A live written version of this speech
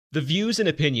The views and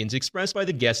opinions expressed by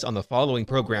the guests on the following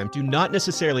program do not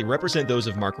necessarily represent those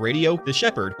of Mark Radio, The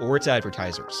Shepherd, or its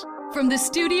advertisers. From the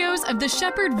studios of the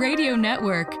Shepherd Radio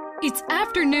Network, it's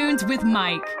Afternoons with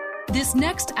Mike. This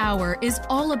next hour is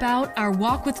all about our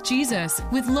walk with Jesus,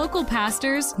 with local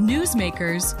pastors,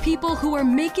 newsmakers, people who are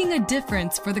making a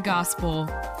difference for the gospel.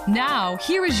 Now,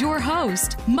 here is your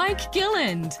host, Mike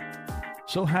Gilland.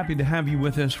 So happy to have you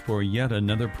with us for yet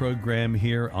another program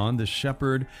here on The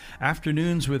Shepherd.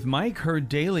 Afternoons with Mike, heard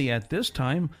daily at this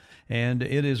time, and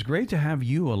it is great to have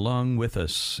you along with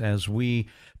us as we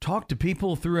talk to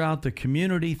people throughout the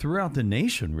community, throughout the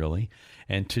nation, really.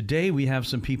 And today we have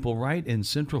some people right in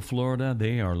Central Florida.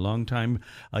 They are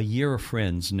a year of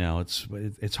friends now.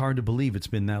 It's hard to believe it's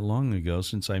been that long ago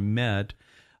since I met.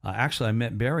 I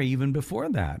met Barry even before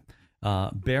that.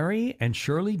 Barry and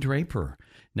Shirley Draper.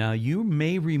 Now, you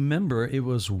may remember it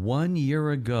was 1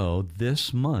 year ago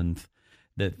this month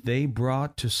that they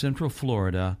brought to Central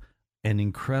Florida an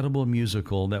incredible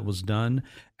musical that was done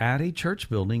at a church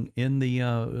building in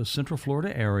the Central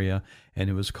Florida area, and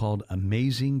it was called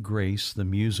Amazing Grace, the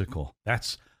Musical.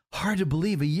 That's hard to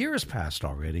believe. A year has passed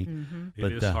already. Mm-hmm.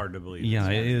 But, it is hard to believe. Yeah,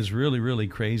 it is really, really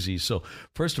crazy. So,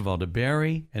 first of all, to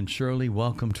Barry and Shirley,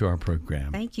 welcome to our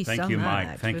program. Thank you so much. Thank you, much.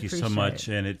 Mike. Thank you so much.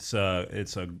 And it's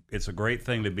a great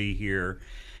thing to be here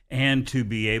and to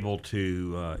be able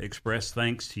to express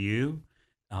thanks to you,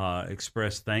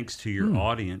 express thanks to your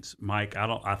audience. Mike,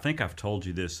 I think I've told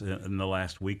you this in the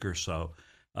last week or so.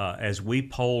 As we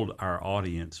polled our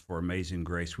audience for Amazing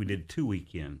Grace, we did 2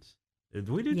 weekends. Did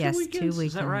we do 2 weekends? 2 weekends.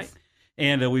 Is that right?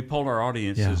 And we polled our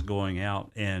audiences going out,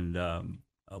 and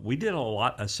we did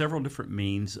several different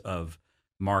means of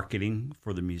marketing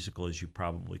for the musical, as you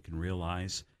probably can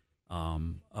realize.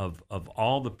 Of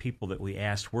all the people that we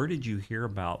asked, where did you hear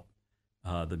about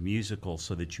the musical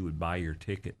so that you would buy your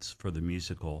tickets for the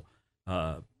musical?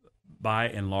 By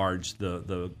and large,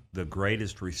 the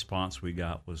greatest response we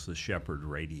got was the Shepherd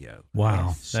Radio.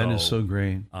 Wow, that is so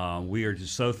great. We are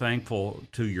just so thankful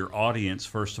to your audience,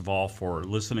 first of all, for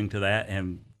listening to that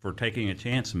and for taking a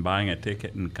chance and buying a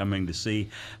ticket and coming to see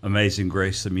Amazing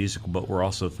Grace, the musical. But we're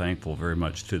also thankful very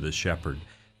much to the Shepherd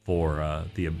for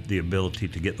the ability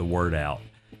to get the word out.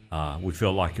 We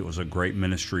feel like it was a great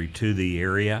ministry to the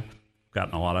area.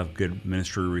 Gotten a lot of good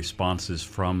ministry responses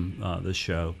from the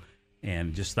show.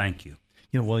 And just thank you.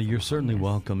 Well, you're certainly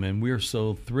welcome, and we're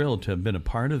so thrilled to have been a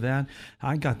part of that.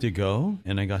 I got to go,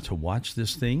 and I got to watch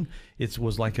this thing. It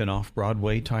was like an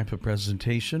off-Broadway type of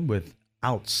presentation with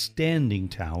outstanding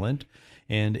talent,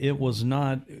 and it was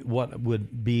not what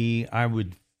would be, I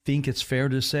would think it's fair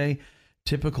to say,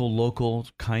 typical local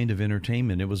kind of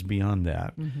entertainment. It was beyond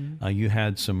that. Mm-hmm. You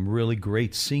had some really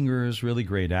great singers, really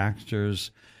great actors,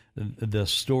 the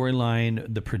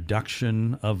storyline, the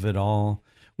production of it all,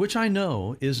 which I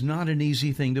know is not an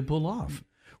easy thing to pull off.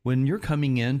 When you're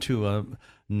coming into a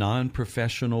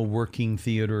non-professional working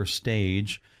theater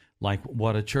stage, like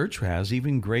what a church has,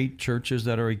 even great churches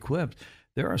that are equipped,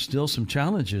 there are still some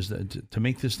challenges to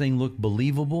make this thing look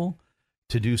believable,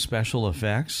 to do special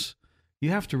effects. You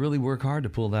have to really work hard to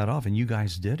pull that off, and you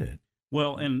guys did it.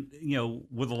 Well, and,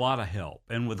 with a lot of help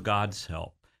and with God's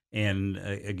help. And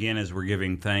again, as we're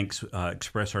giving thanks,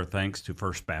 express our thanks to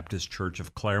First Baptist Church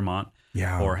of Claremont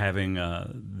for having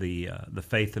the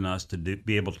faith in us to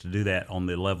be able to do that on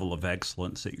the level of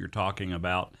excellence that you're talking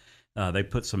about. They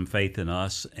put some faith in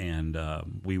us, and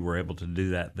we were able to do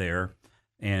that there.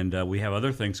 And we have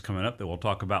other things coming up that we'll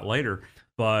talk about later.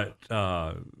 But,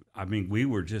 we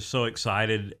were just so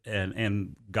excited,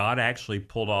 and God actually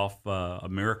pulled off a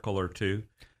miracle or two.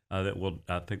 I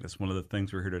think that's one of the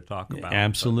things we're here to talk about.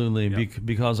 Absolutely, so,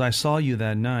 because I saw you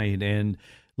that night, and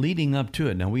leading up to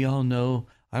it, now we all know,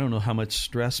 I don't know how much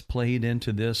stress played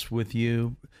into this with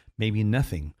you, maybe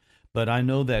nothing, but I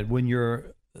know that when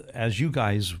you're, as you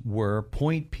guys were,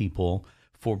 point people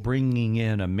for bringing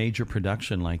in a major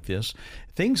production like this,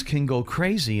 things can go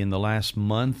crazy in the last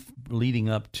month leading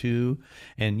up to,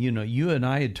 and you and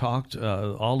I had talked,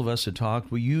 all of us had talked,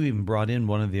 well, you even brought in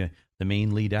one of the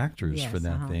main lead actors for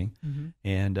that thing. Mm-hmm.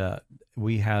 And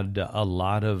we had a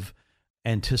lot of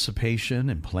anticipation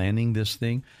and planning this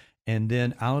thing. And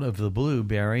then out of the blue,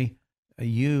 Barry,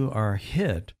 you are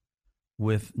hit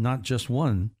with not just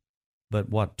one,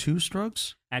 but 2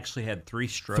 strokes? Actually had 3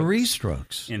 strokes. 3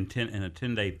 strokes. In a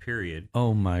 10-day period.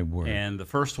 Oh, my word. And the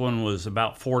first one was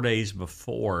about 4 days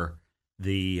before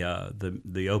the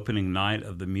opening night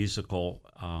of the musical.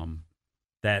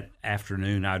 That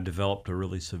afternoon, I developed a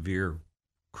really severe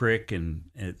crick, and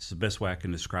it's the best way I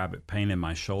can describe it, pain in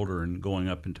my shoulder and going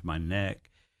up into my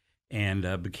neck, and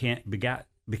can't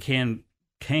even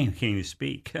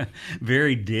speak,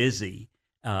 very dizzy.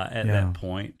 at that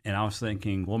point. And I was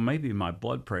thinking, well, maybe my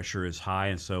blood pressure is high.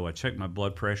 And so I checked my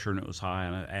blood pressure and it was high.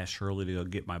 And I asked Shirley to go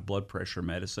get my blood pressure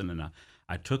medicine. And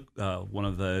I took one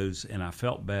of those and I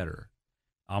felt better.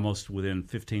 Almost within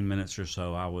 15 minutes or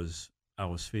so, I was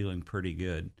feeling pretty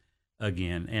good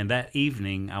again. And that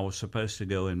evening, I was supposed to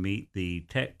go and meet the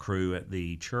tech crew at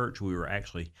the church. We were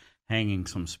actually hanging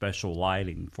some special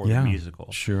lighting for the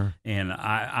musical. Sure. And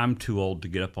I'm too old to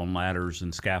get up on ladders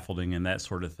and scaffolding and that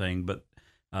sort of thing. But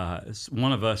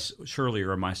one of us, Shirley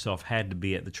or myself, had to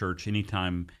be at the church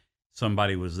anytime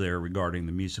somebody was there regarding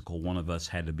the musical. One of us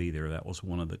had to be there. That was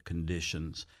one of the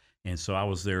conditions. And so I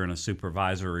was there in a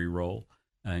supervisory role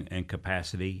and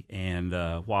capacity. And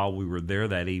while we were there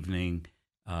that evening,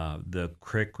 the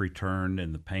crick returned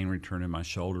and the pain returned in my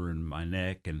shoulder and my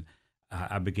neck. And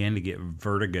I began to get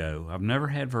vertigo. I've never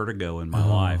had vertigo in my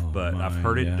life, but I've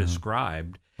heard it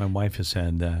described. My wife has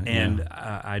had that. And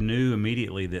I knew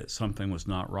immediately that something was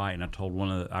not right. And I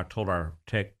told our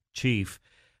tech chief,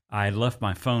 I had left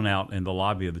my phone out in the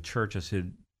lobby of the church. I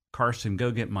said, Carson, go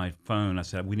get my phone. I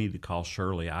said, we need to call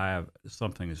Shirley.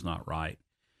 Something is not right.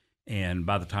 And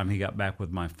by the time he got back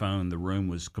with my phone, the room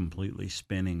was completely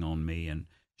spinning on me. And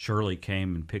Shirley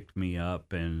came and picked me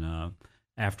up. And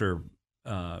after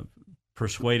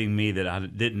persuading me that I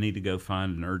didn't need to go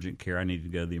find an urgent care, I needed to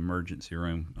go to the emergency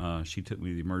room, she took me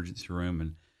to the emergency room.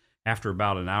 And after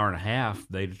about an hour and a half,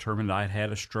 they determined I'd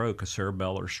had a stroke, a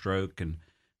cerebellar stroke. And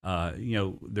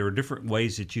there are different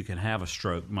ways that you can have a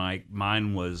stroke.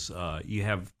 Mine was you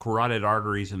have carotid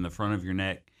arteries in the front of your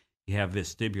neck. You have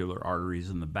vestibular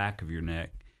arteries in the back of your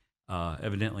neck.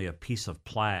 Evidently, a piece of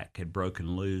plaque had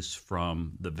broken loose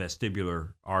from the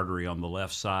vestibular artery on the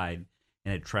left side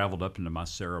and had traveled up into my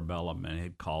cerebellum and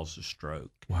had caused a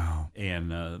stroke. Wow.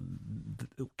 And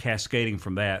cascading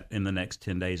from that, in the next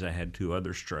 10 days, I had 2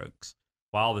 other strokes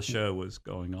while the show was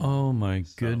going on. Oh, my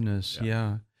goodness.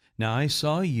 Yeah. Now, I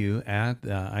saw you at,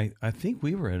 I think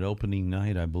we were at opening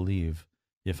night, I believe,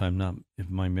 if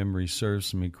my memory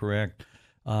serves me correct.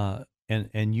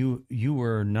 And you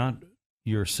were not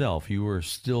yourself. You were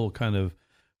still kind of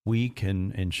weak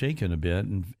and shaken a bit.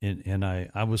 And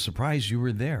I was surprised you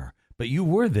were there, but you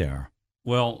were there.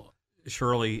 Well,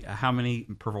 Shirley, how many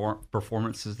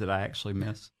performances did I actually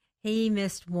miss? He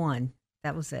missed 1.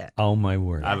 That was it. Oh, my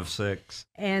word. Out of 6.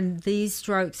 And these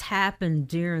strokes happened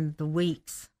during the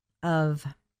weeks of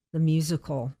the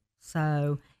musical.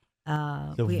 So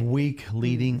the week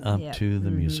leading up to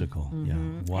the musical. Yeah.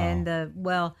 Wow.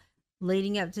 And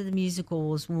leading up to the musical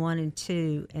was 1 and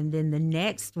 2, and then the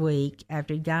next week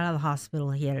after he got out of the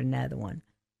hospital, he had another one.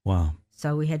 Wow.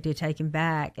 So we had to take him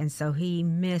back, and so he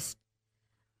missed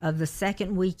of the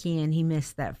second weekend. He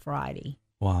missed that Friday.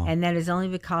 Wow. And that is only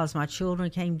because my children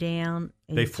came down.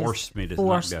 And they forced me to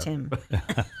forced not go. him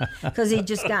because he'd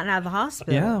just gotten out of the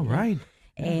hospital. Yeah. Right.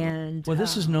 And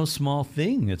this is no small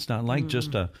thing. It's not like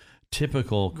just a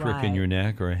typical crick in your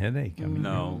neck or a headache. I mean,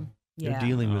 no. They're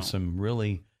dealing with some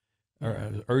really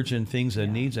urgent things that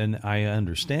needs, and I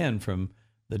understand from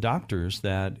the doctors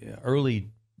that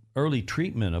early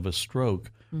treatment of a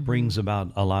stroke brings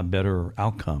about a lot better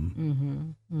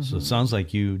outcome. So it sounds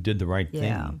like you did the right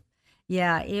thing.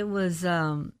 Yeah, it was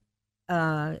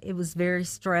very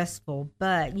stressful,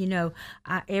 but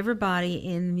everybody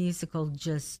in the musical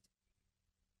just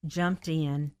jumped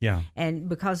in. Yeah. And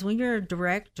because when you're a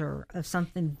director of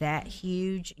something that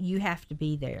huge, you have to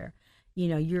be there.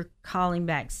 You're calling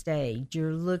backstage,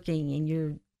 you're looking and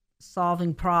you're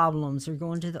solving problems, you're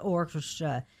going to the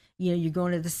orchestra, you're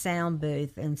going to the sound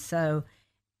booth. And so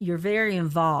you're very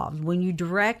involved. When you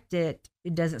direct it,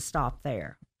 it doesn't stop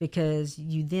there because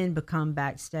you then become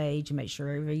backstage and make sure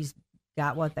everybody's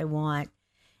got what they want.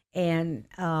 And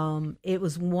it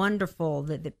was wonderful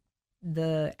that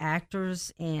the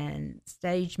actors and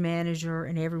stage manager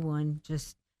and everyone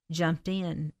just jumped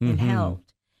in and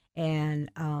helped. And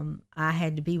I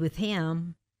had to be with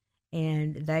him,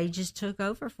 and they just took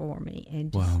over for me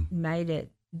and just made it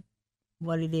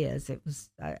what it is. It was,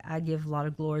 I give a lot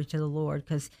of glory to the Lord,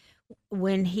 because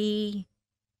when we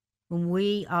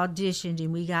auditioned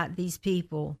and we got these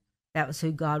people, that was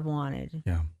who God wanted.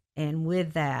 Yeah. And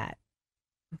with that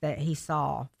he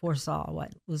foresaw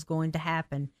what was going to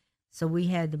happen. So we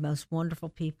had the most wonderful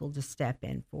people to step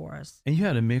in for us. And you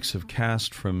had a mix of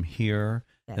cast from here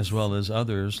as well as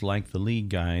others, like the lead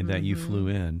guy that you flew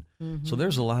in. So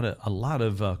there's a lot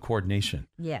of coordination.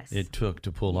 Yes. It took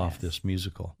to pull off this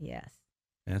musical. Yes.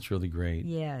 That's really great.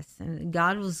 Yes, and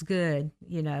God was good.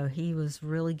 He was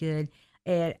really good.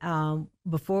 And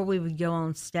before we would go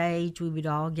on stage, we would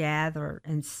all gather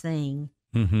and sing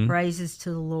praises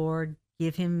to the Lord,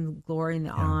 give Him the glory and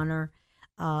the honor.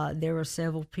 There were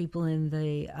several people in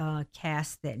the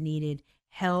cast that needed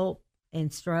help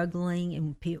and struggling,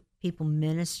 and people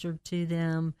ministered to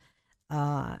them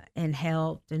and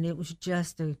helped, and it was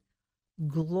just a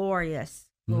glorious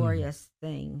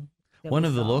thing. One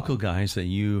of the local guys that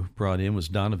you brought in was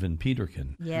Donovan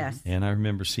Peterkin. Yes. And I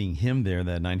remember seeing him there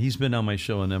that night. He's been on my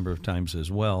show a number of times as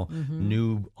well.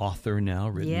 New author now,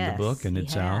 written the book, and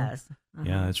it's out.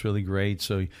 Yeah, it's really great.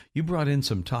 So you brought in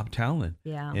some top talent.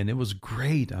 Yeah. And it was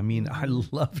great. I mean, I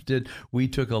loved it. We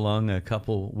took along a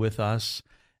couple with us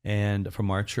and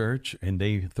from our church, and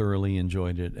they thoroughly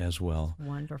enjoyed it as well.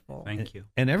 Wonderful. Thank you.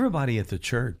 And everybody at the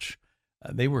church,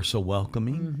 they were so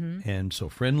welcoming and so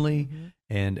friendly,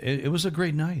 and it was a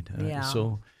great night.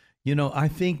 So, I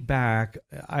think back,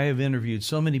 I have interviewed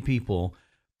so many people,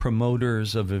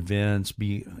 promoters of events,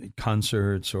 be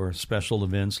concerts or special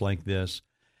events like this.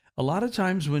 A lot of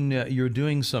times when you're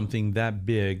doing something that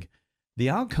big, the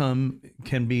outcome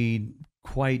can be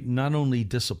quite not only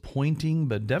disappointing,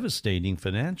 but devastating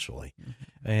financially.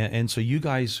 And so you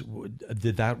guys,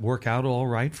 did that work out all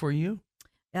right for you?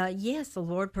 Yes, the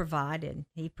Lord provided.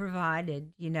 He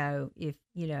provided, if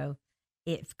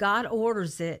God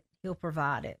orders it, He'll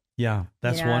provide it. Yeah,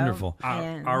 that's wonderful.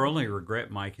 Our only regret,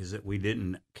 Mike, is that we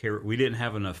didn't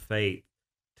have enough faith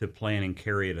to plan and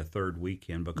carry it a third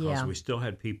weekend, because we still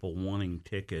had people wanting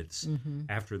tickets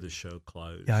after the show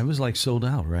closed. Yeah, it was like sold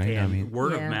out, right? And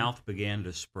word of mouth began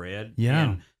to spread. Yeah.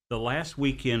 And the last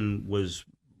weekend was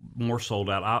more sold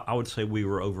out. I would say we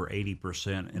were over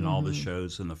 80% in all the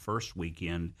shows in the first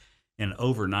weekend, and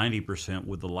over 90%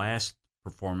 with the last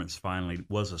performance finally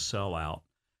was a sellout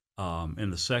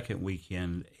in the second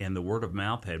weekend, and the word of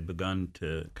mouth had begun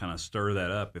to kind of stir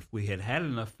that up. If we had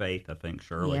enough faith, I think,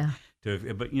 Shirley,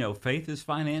 but faith is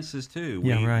finances too.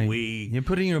 Right. You're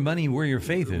putting your money where your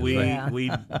faith is.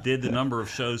 We did the number of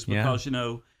shows because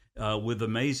with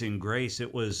Amazing Grace,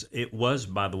 it was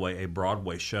by the way a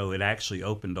Broadway show. It actually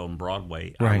opened on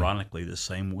Broadway, ironically, the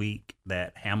same week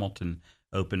that Hamilton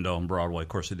opened on Broadway. Of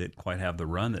course, it didn't quite have the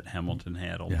run that Hamilton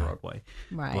had on Broadway,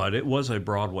 but it was a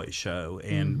Broadway show.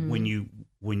 And when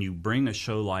you bring a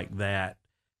show like that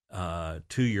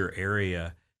to your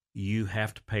area, you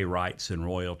have to pay rights and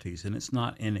royalties, and it's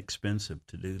not inexpensive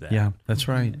to do that. Yeah, that's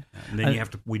right. And then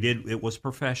it was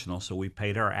professional, so we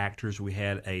paid our actors. We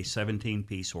had a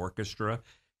 17-piece orchestra,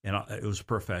 and it was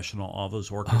professional. All those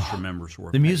orchestra members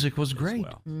were. The music was great.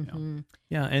 Well.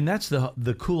 Yeah, and that's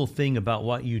the cool thing about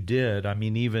what you did. I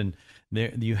mean, even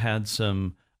there, you had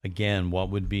some, again, what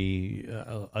would be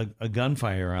a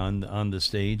gunfire on the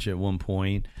stage at one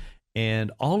point.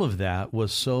 And all of that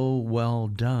was so well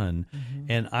done.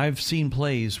 And I've seen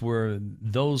plays where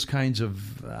those kinds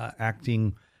of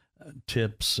acting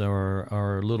tips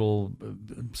or little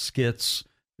skits,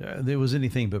 there was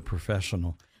anything but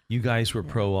professional. You guys were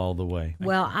pro all the way.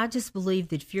 Well, I just believe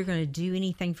that if you're going to do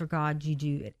anything for God, you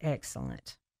do it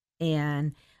excellent.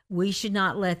 And we should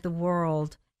not let the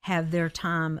world have their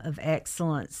time of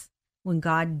excellence. When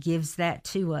God gives that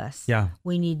to us,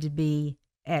 we need to be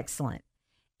excellent.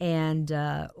 And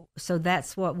so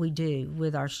that's what we do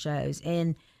with our shows.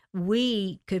 And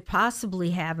we could possibly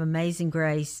have Amazing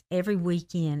Grace every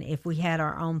weekend if we had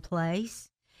our own place,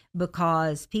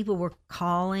 because people were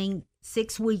calling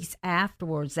 6 weeks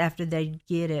afterwards, after they'd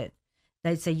get it.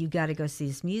 They'd say, you got to go see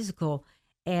this musical.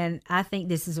 And I think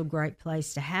this is a great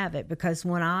place to have it, because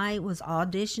when I was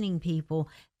auditioning people,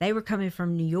 they were coming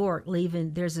from New York,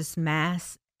 leaving. There's this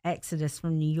mass exodus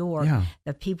from New York,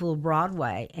 the people of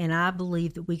Broadway, and I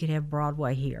believe that we could have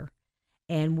Broadway here,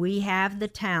 and we have the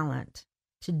talent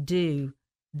to do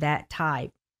that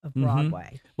type of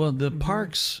Broadway. Well, the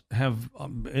parks have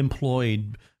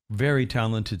employed very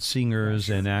talented singers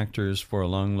and actors for a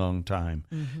long, long time.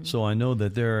 So I know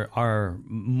that there are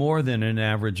more than an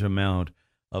average amount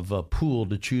of a pool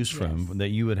to choose from that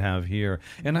you would have here.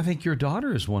 And I think your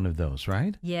daughter is one of those,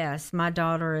 right? Yes, my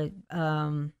daughter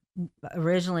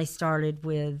originally started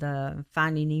with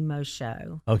Finding Nemo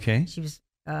show. Okay. She was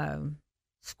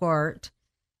Squirt,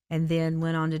 and then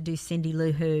went on to do Cindy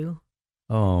Lou Who.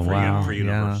 Oh, wow. For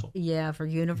Universal. Yeah, for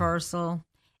Universal.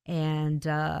 And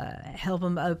help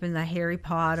them open the Harry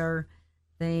Potter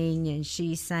thing. And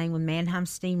she sang with Mannheim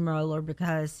Steamroller,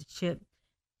 because Chip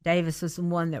Davis was the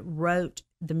one that wrote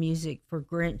the music for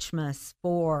Grinchmas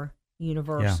for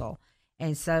Universal.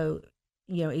 And so,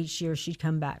 each year she'd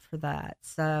come back for that.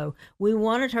 So we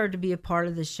wanted her to be a part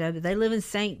of the show, but they live in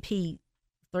St. Pete,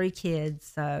 3 kids.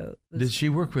 So did she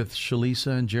work with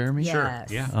Shalisa and Jeremy? Yes.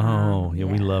 Sure. Yeah. Oh,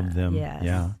 we love them. Yes.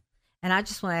 Yeah. And I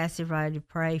just want to ask everybody to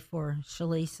pray for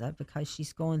Shalisa, because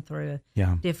she's going through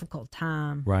a difficult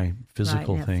time. Right.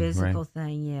 Physical right now. thing. Physical right.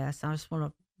 thing, yes. I just want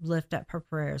to lift up her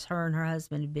prayers. Her and her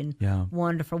husband have been Yeah.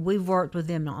 wonderful. We've worked with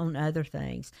them on other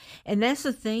things. And that's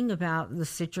the thing about the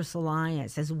Citrus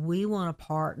Alliance is we want to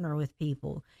partner with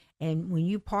people. And when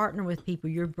you partner with people,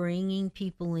 you're bringing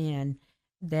people in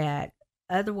that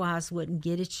otherwise wouldn't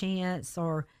get a chance,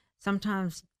 or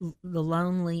sometimes the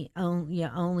lonely,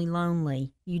 only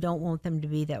lonely. You don't want them to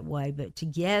be that way. But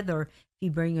together, if you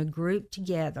bring a group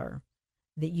together,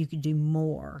 that you could do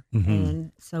more. Mm-hmm.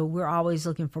 And so we're always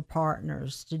looking for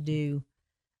partners to do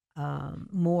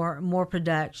more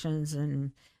productions,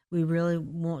 and we really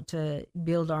want to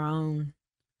build our own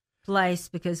place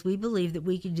because we believe that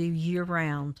we could do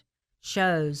year-round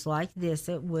shows like this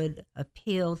that would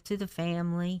appeal to the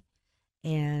family,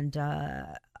 and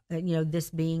this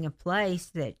being a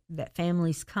place that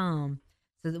families come,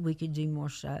 so that we could do more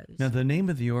shows. Now, the name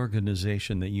of the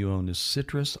organization that you own is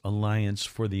Citrus Alliance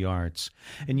for the Arts.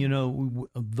 And,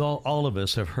 all of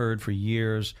us have heard for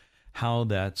years how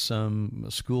that some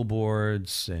school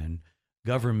boards and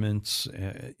governments,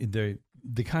 the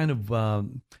kind of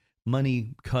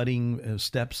money-cutting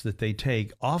steps that they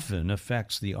take often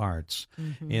affects the arts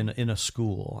in a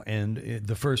school. And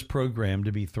the first program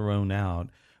to be thrown out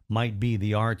might be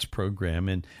the arts program.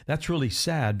 And that's really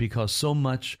sad because so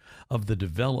much of the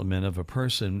development of a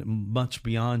person, much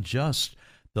beyond just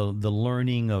the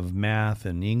learning of math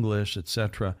and English,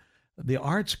 etc., the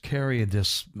arts carry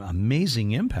this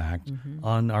amazing impact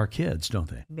on our kids, don't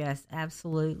they? Yes,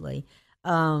 absolutely.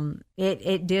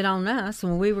 It did on us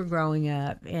when we were growing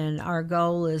up, and our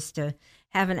goal is to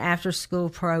have an after-school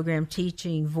program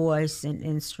teaching voice and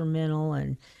instrumental,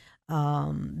 and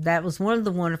that was one of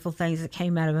the wonderful things that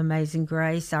came out of Amazing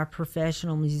Grace. Our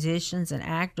professional musicians and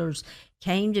actors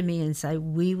came to me and said,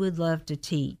 we would love to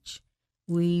teach.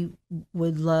 We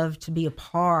would love to be a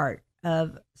part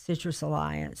of Citrus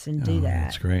Alliance and do that.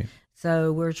 That's great.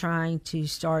 So we're trying to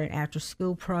start an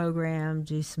after-school program,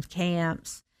 do some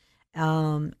camps,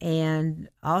 and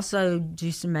also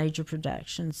do some major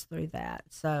productions through that.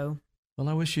 So... Well,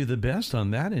 I wish you the best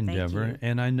on that endeavor. Thank you.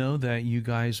 And I know that you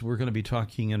guys, we're going to be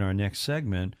talking in our next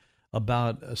segment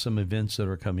about some events that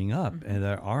are coming up and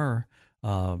that are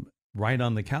right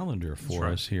on the calendar for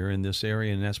us here in this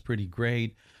area, and that's pretty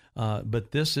great. But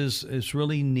this is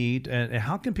really neat. And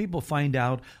how can people find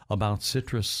out about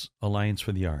Citrus Alliance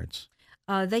for the Arts?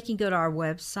 They can go to our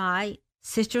website,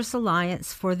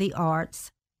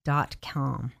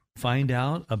 citrusallianceforthearts.com. Find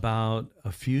out about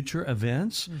future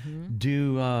events.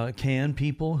 Can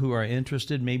people who are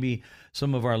interested, maybe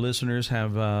some of our listeners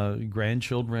have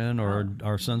grandchildren or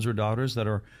our sons or daughters that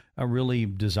are really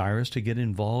desirous to get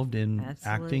involved in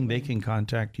acting, they can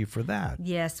contact you for that.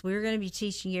 Yes, we're going to be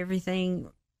teaching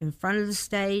everything in front of the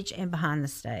stage and behind the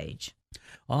stage.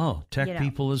 Oh, tech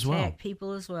people as well. Tech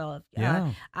people as well.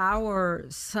 Yeah. Our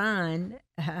son,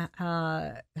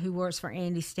 who works for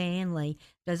Andy Stanley,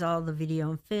 does all the video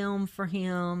and film for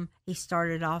him. He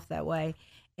started off that way.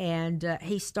 And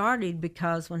he started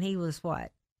because when he was,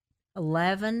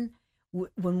 11,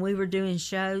 when we were doing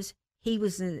shows, he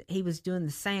was doing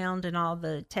the sound and all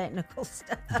the technical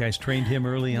stuff. You guys trained him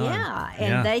early on. Yeah,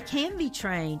 and they can be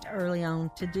trained early on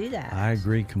to do that. I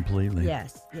agree completely.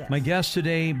 Yes. My guests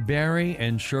today, Barry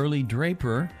and Shirley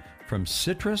Draper from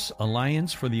Citrus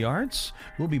Alliance for the Arts.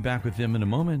 We'll be back with them in a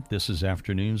moment. This is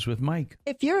Afternoons with Mike.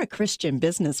 If you're a Christian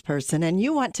business person and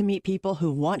you want to meet people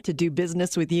who want to do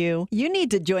business with you, you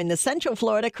need to join the Central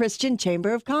Florida Christian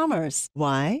Chamber of Commerce.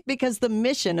 Why? Because the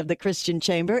mission of the Christian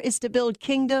Chamber is to build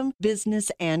kingdom, business,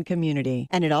 and community.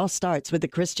 And it all starts with the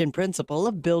Christian principle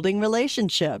of building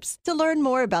relationships. To learn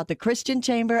more about the Christian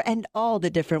Chamber and all the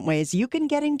different ways you can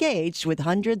get engaged with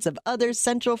hundreds of other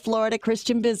Central Florida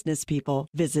Christian business people,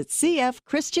 visit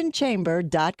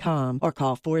cfchristianchamber.com or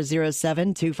call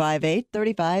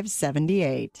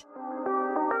 407-258-3578.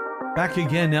 Back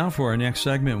again now for our next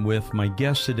segment with my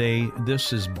guest today.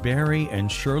 This is Barry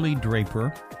and Shirley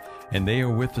Draper, and they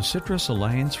are with the Citrus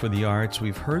Alliance for the Arts.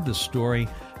 We've heard the story.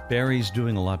 Barry's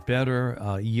doing a lot better.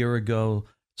 A year ago,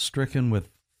 stricken with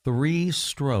 3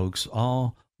 strokes,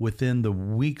 all within the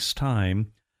week's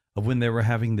time of when they were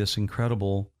having this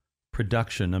incredible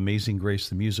production, Amazing Grace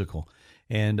the Musical.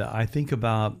 And I think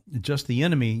about just the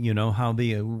enemy, how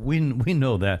we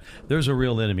know that there's a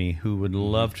real enemy who would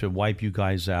love to wipe you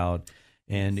guys out.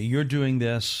 And you're doing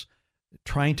this,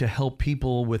 trying to help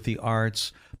people with the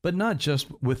arts, but not just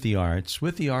with the arts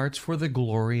for the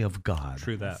glory of God.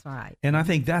 True that. That's right. And I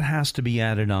think that has to be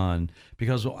added on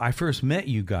because I first met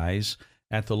you guys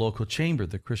at the local chamber,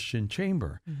 the Christian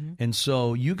Chamber. And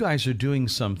so you guys are doing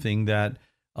something that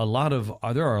there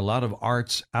are a lot of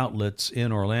arts outlets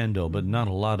in Orlando, but not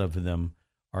a lot of them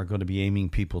are going to be aiming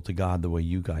people to God the way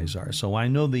you guys are. So I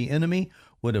know the enemy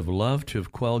would have loved to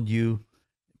have quelled you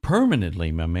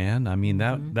permanently, my man. I mean,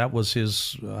 that was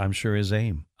his, I'm sure, his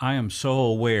aim. I am so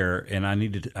aware, and I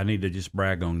need to just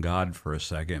brag on God for a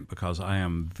second, because I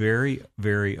am very,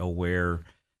 very aware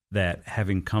that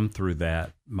having come through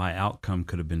that, my outcome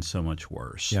could have been so much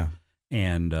worse. Yeah.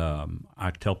 And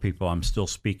I tell people I'm still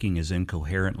speaking as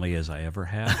incoherently as I ever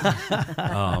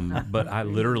have. But I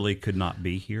literally could not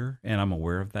be here, and I'm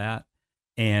aware of that.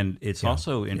 And it's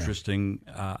also interesting,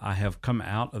 I have come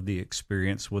out of the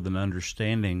experience with an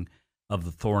understanding of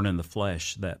the thorn in the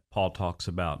flesh that Paul talks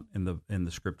about in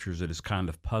the scriptures that is kind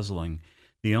of puzzling.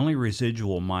 The only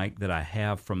residual, Mike, that I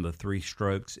have from the 3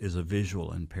 strokes is a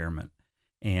visual impairment.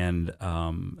 And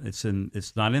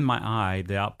it's not in my eye.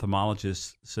 The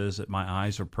ophthalmologist says that my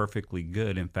eyes are perfectly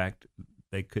good. In fact,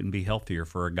 they couldn't be healthier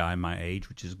for a guy my age,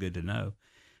 which is good to know.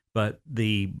 But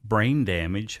the brain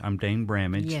damage, I'm Dane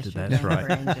Bramage, yes, that's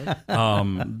right.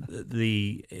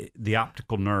 The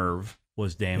optical nerve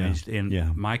was damaged.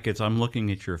 And Mike, as I'm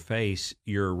looking at your face,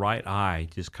 your right eye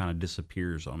just kind of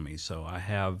disappears on me. So I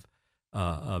have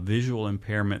a visual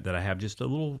impairment that I have just a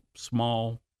little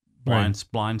small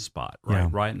blind spot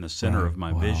right in the center of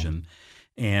my vision.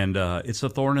 And it's a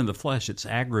thorn in the flesh. It's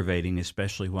aggravating,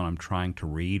 especially when I'm trying to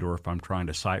read or if I'm trying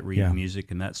to sight read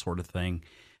music and that sort of thing.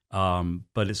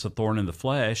 But it's a thorn in the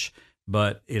flesh,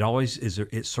 but it always is.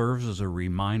 It serves as a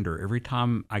reminder. Every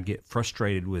time I get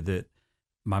frustrated with it,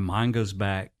 my mind goes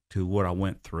back to what I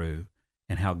went through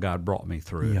and how God brought me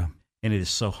through. Yeah. And it is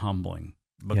so humbling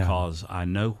because I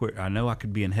know I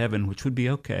could be in heaven, which would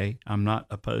be okay. I'm not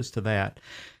opposed to that,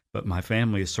 but my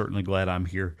family is certainly glad I'm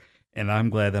here, and I'm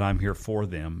glad that I'm here for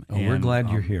them. Oh, we're glad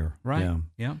you're here. Right.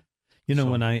 Yeah. You know,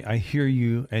 when I hear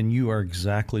you, and you are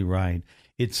exactly right,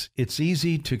 it's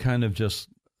easy to kind of just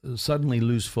suddenly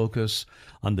lose focus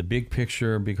on the big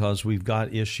picture because we've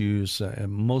got issues.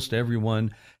 Most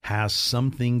everyone has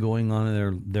something going on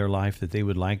in their life that they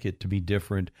would like it to be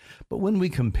different. But when we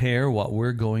compare what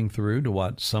we're going through to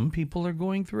what some people are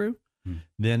going through,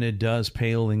 then it does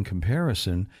pale in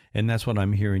comparison. And that's what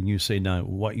I'm hearing you say now.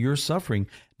 What you're suffering,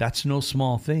 that's no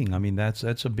small thing. I mean, that's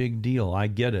a big deal. I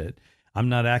get it. I'm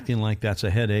not acting like that's a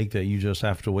headache that you just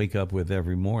have to wake up with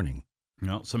every morning. You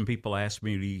know, some people ask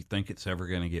me, do you think it's ever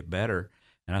going to get better?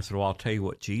 And I said, well, I'll tell you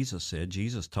what Jesus said.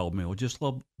 Jesus told me, well, just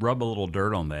rub a little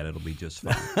dirt on that. It'll be just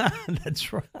fine.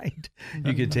 That's right.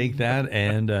 You could take that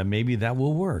and maybe that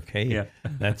will work. Hey,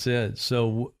 that's it.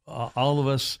 So all of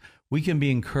us, we can be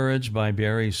encouraged by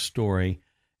Barry's story,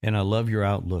 and I love your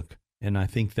outlook. And I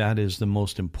think that is the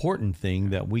most important thing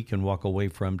that we can walk away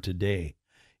from today,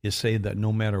 is say that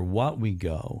no matter what we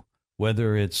go,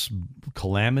 whether it's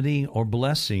calamity or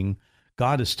blessing,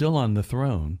 God is still on the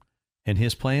throne, and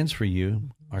his plans for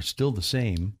you are still the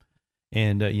same.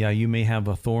 And you may have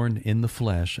a thorn in the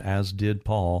flesh, as did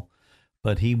Paul,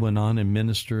 but he went on and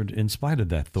ministered in spite of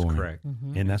that thorn. That's correct.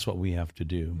 And that's what we have to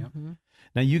do.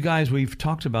 Now, you guys, we've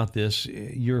talked about this.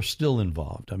 You're still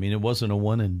involved. I mean, it wasn't a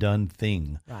one-and-done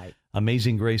thing. Right.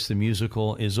 Amazing Grace, the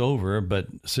musical, is over, but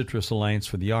Citrus Alliance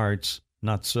for the Arts,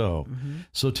 not so.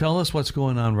 So tell us what's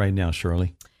going on right now,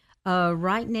 Shirley.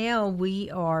 Right now, we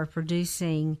are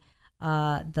producing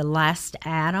The Last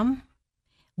Adam,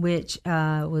 which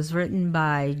was written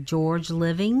by George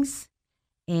Livings.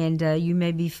 And you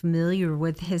may be familiar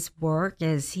with his work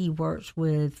as he worked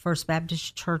with First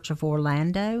Baptist Church of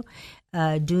Orlando,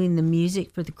 doing the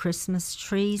music for the Christmas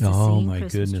trees. Oh, my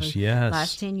Christmas goodness, tree. yes.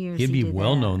 Last 10 years He'd be did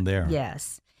well that. known there.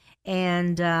 Yes.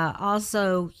 And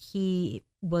also, he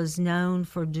was known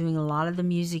for doing a lot of the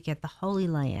music at the Holy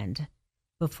Land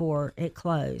before it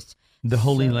closed. The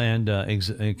Holy Land,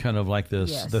 kind of like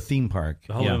this, the theme park.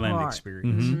 The Holy Land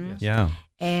experience. Yes. Yeah.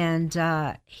 And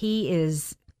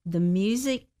the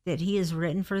music that he has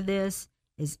written for this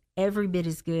is every bit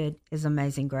as good as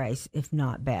Amazing Grace, if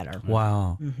not better.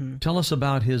 Wow. Tell us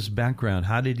about his background.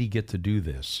 How did he get to do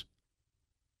this?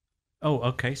 Oh,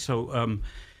 okay. So,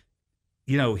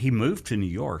 he moved to New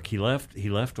York. He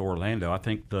left Orlando. I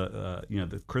think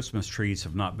the Christmas trees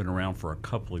have not been around for a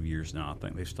couple of years now. I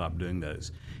think they've stopped doing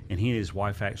those. And he and his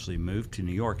wife actually moved to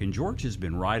New York. And George has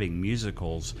been writing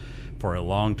musicals for a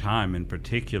long time. In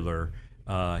particular,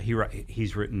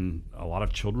 he's written a lot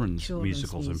of children's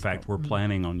musicals. In fact, we're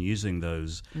planning on using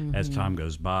those as time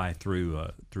goes by through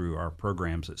our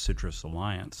programs at Citrus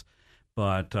Alliance.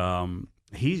 But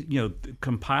he,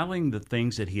 compiling the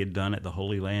things that he had done at the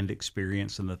Holy Land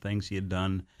experience and the things he had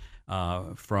done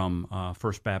from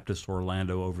First Baptist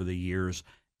Orlando over the years,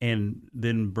 and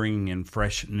then bringing in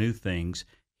fresh new things,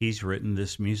 he's written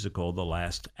this musical, The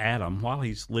Last Adam, while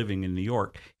he's living in New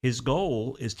York. His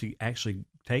goal is to actually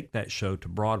take that show to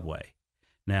Broadway.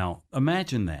 Now,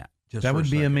 imagine that. That would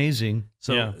be amazing.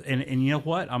 So, yeah. and you know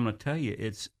what? I'm going to tell you,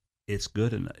 it's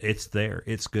good enough. It's there.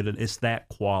 It's good. It's that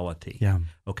quality. Yeah.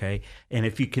 Okay. And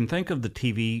if you can think of the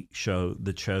TV show,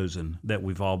 The Chosen, that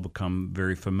we've all become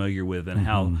very familiar with, and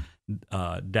how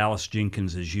Dallas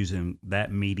Jenkins is using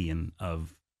that medium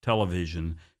of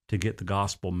television to get the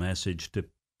gospel message to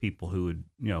people who would,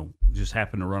 just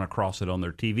happen to run across it on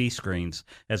their TV screens,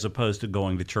 as opposed to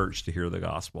going to church to hear the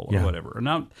gospel or whatever. And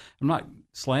I'm not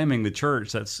slamming the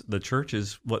church. The church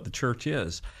is what the church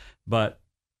is, but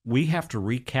we have to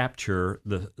recapture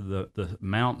the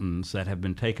mountains that have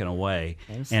been taken away.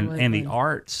 Absolutely. And the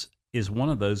arts is one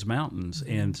of those mountains.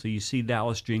 Mm-hmm. And so you see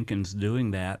Dallas Jenkins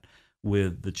doing that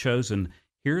with The Chosen.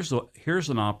 Here's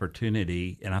an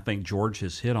opportunity, and I think George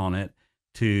has hit on it,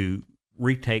 to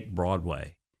retake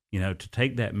Broadway, to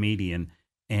take that median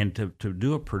and to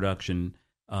do a production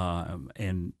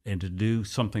and to do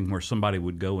something where somebody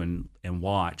would go and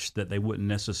watch, that they wouldn't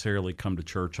necessarily come to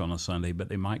church on a Sunday, but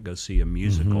they might go see a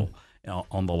musical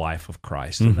on the life of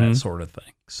Christ and that sort of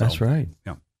thing. So, that's right.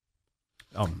 Yeah.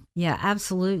 Yeah,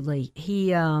 absolutely.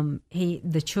 He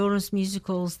the children's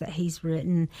musicals that he's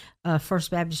written,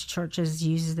 First Baptist Churches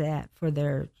uses that for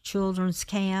their children's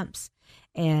camps,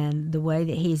 and the way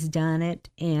that he's done it.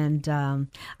 And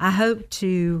I hope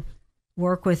to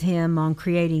work with him on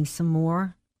creating some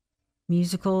more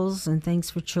musicals and things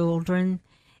for children,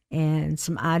 and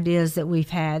some ideas that we've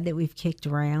had that we've kicked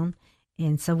around.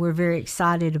 And so we're very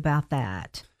excited about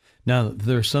that. Now,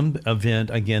 there's some event,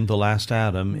 again, The Last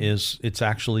Adam, it's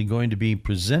actually going to be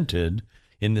presented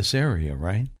in this area,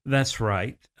 right? That's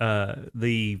right.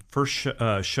 The first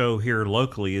show here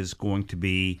locally is going to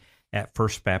be at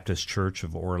First Baptist Church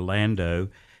of Orlando,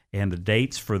 and the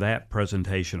dates for that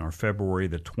presentation are February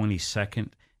the 22nd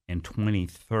and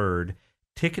 23rd.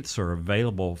 Tickets are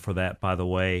available for that, by the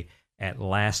way, at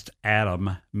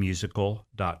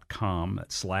lastadammusical.com.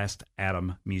 That's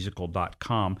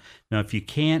lastadammusical.com. Now, if you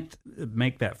can't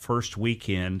make that first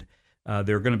weekend,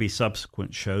 there are going to be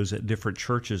subsequent shows at different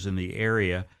churches in the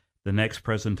area. The next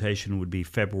presentation would be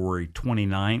February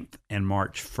 29th and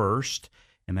March 1st,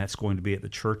 and that's going to be at the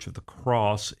Church of the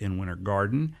Cross in Winter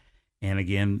Garden. And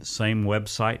again, same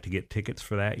website to get tickets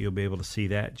for that. You'll be able to see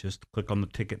that. Just click on the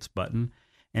tickets button.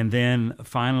 And then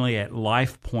finally at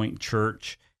Life Point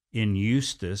Church in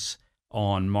Eustis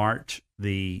on March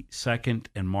the 2nd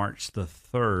and March the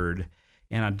 3rd.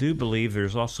 And I do believe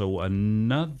there's also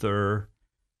another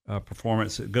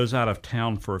performance that goes out of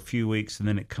town for a few weeks, and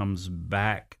then it comes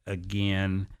back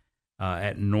again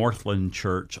at Northland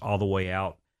Church all the way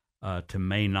out to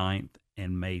May 9th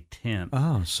and May 10th.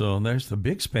 Oh, so there's the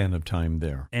big span of time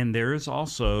there. And there is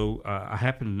also, I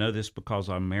happen to know this because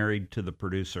I'm married to the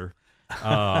producer,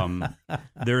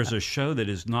 there is a show that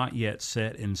is not yet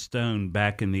set in stone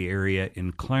back in the area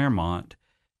in Claremont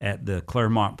at the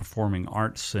Claremont Performing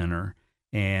Arts Center.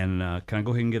 And can I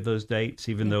go ahead and give those dates,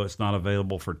 even though it's not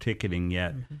available for ticketing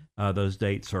yet? Those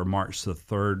dates are March the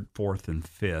 3rd, 4th, and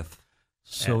 5th.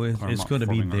 So it's going to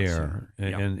be there,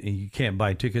 and you can't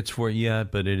buy tickets for it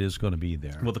yet, but it is going to be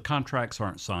there. Well, the contracts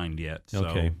aren't signed yet. So,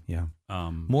 okay, yeah.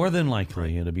 More than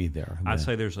likely, it'll be there. I'd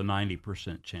say there's a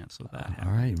 90% chance of that happening.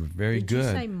 All right, very good. Did you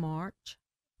say March?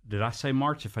 Did I say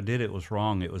March? If I did, it was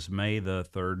wrong. It was May the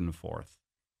 3rd and 4th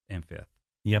and 5th.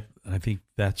 Yep, I think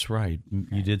that's right.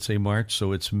 Okay. You did say March,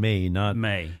 so it's May, not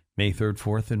May. May 3rd,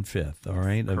 4th, and 5th, all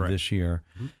right, Correct. Of this year.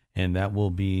 Mm-hmm. And that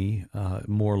will be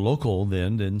more local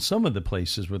than some of the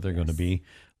places where they're going to be,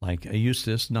 like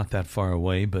Eustis, not that far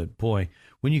away. But boy,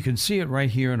 when you can see it right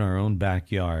here in our own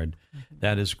backyard,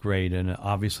 that is great. And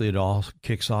obviously it all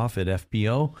kicks off at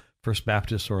FBO, First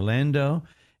Baptist Orlando.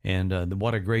 And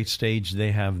what a great stage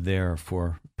they have there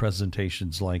for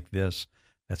presentations like this.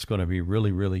 That's going to be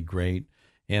really, really great.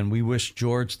 And we wish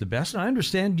George the best. And I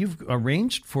understand you've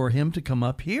arranged for him to come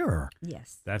up here.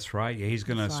 Yes. That's right. Yeah, he's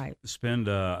going to spend,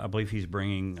 I believe he's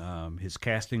bringing his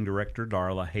casting director,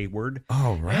 Darla Hayward.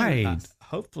 Oh, right. And,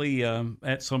 hopefully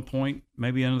at some point,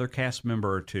 maybe another cast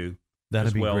member or two.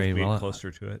 That'd be great. Well,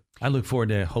 closer to it. I look forward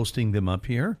to hosting them up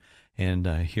here and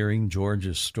hearing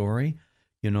George's story.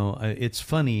 It's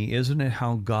funny, isn't it,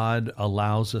 how God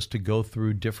allows us to go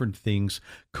through different things.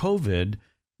 COVID,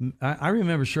 I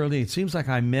remember, Shirley, it seems like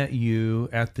I met you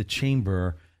at the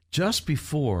chamber just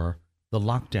before the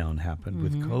lockdown happened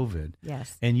with COVID.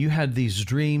 Yes. And you had these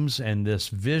dreams and this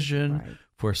vision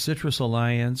for Citrus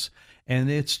Alliance.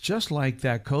 And it's just like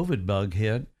that COVID bug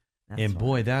hit. That's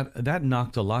boy, that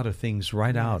knocked a lot of things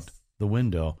out the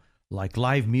window. Like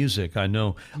live music, I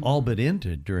know, all but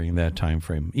ended during that time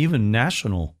frame. Even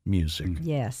national music.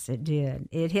 Yes, it did.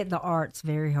 It hit the arts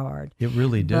very hard. It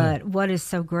really did. But what is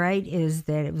so great is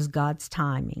that it was God's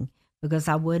timing, because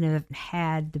I wouldn't have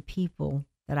had the people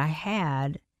that I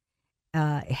had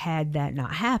that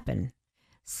not happen.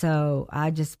 So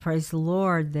I just praise the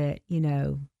Lord that, He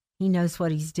knows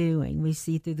what He's doing. We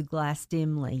see through the glass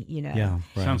dimly, Yeah,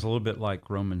 right. Sounds a little bit like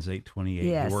Romans 8:28.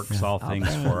 Yes. He works all things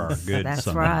for our good. That's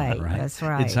somehow, right. That's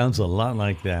right. It sounds a lot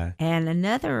like that. And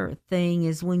another thing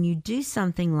is when you do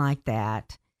something like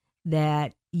that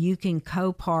you can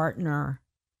co-partner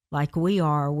like we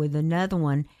are with another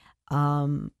one.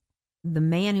 The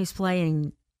man who's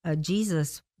playing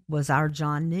Jesus was our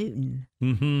John Newton.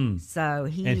 Mm-hmm. So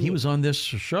he was on this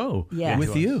show Yes.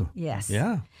 with you. Yes.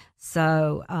 Yeah.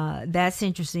 So that's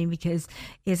interesting because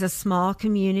it's a small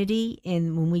community,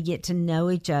 and when we get to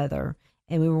know each other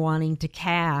and we were wanting to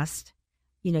cast,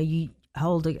 you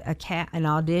hold an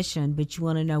audition, but you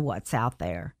want to know what's out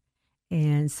there.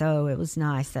 And so it was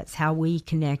nice. That's how we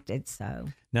connected. So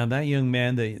now that young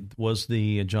man that was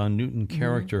the John Newton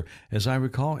character, as I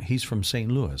recall, he's from St.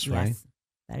 Louis, right? Yes,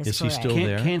 that is Is correct. he still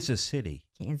there? Kansas City.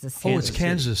 Kansas City. Oh, it's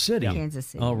Kansas City. Yeah. Kansas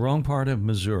City. Oh, wrong part of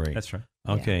Missouri. That's right.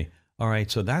 Okay. All right.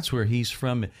 So that's where he's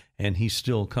from, and he's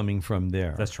still coming from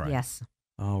there. That's right. Yes.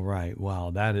 All right.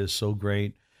 Wow. That is so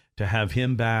great to have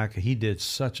him back. He did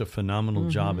such a phenomenal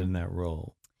job in that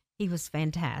role. He was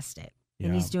fantastic. Yeah.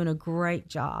 And he's doing a great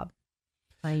job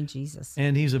playing Jesus.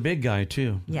 And he's a big guy,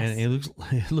 too. Yes. And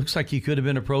it looks like he could have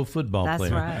been a pro football That's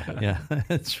player. right. Yeah,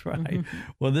 that's right.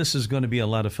 Well, this is going to be a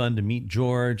lot of fun to meet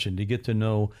George and to get to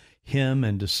know him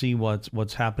and to see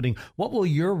what's happening. What will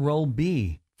your role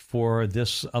be for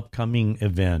this upcoming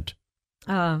event?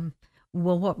 Well,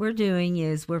 what we're doing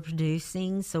is we're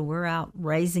producing, so we're out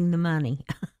raising the money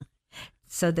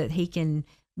so that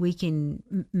we can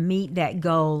meet that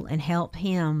goal and help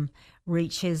him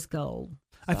reach his goal.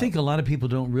 I think a lot of people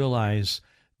don't realize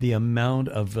the amount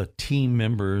of team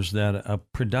members that a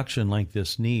production like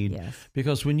this need. Yes.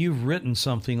 Because when you've written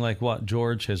something like what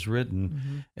George has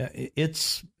written,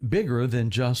 it's bigger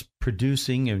than just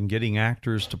producing and getting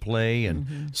actors to play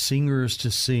and singers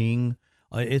to sing.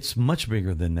 It's much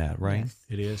bigger than that, right? Yes.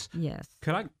 It is. Yes.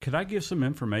 Could I give some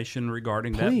information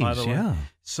regarding Please, that, by the way? yeah.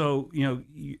 So,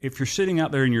 if you're sitting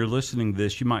out there and you're listening to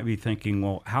this, you might be thinking,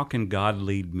 well, how can God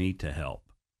lead me to help?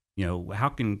 How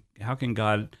can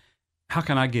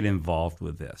I get involved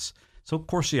with this? So, of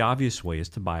course, the obvious way is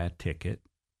to buy a ticket,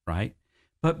 right?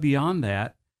 But beyond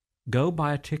that, go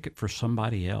buy a ticket for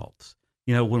somebody else.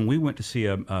 When we went to see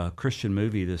a Christian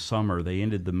movie this summer, they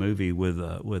ended the movie with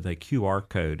a QR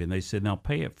code, and they said, now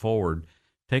pay it forward,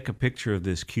 take a picture of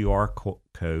this QR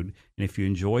code, and if you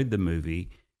enjoyed the movie,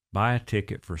 buy a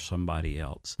ticket for somebody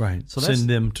else. Right. So send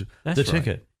them to the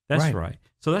ticket. That's right.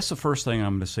 So that's the first thing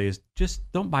I'm going to say is just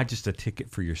don't buy just a ticket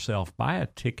for yourself. Buy a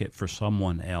ticket for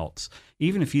someone else.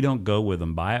 Even if you don't go with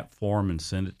them, buy it for them and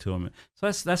send it to them.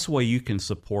 So that's the way you can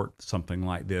support something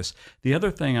like this. The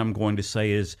other thing I'm going to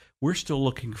say is we're still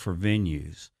looking for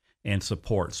venues and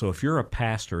support. So if you're a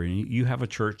pastor and you have a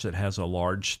church that has a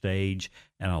large stage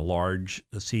and a large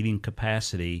seating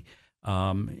capacity,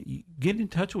 get in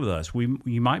touch with us.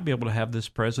 You might be able to have this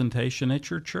presentation at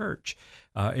your church.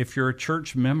 If you're a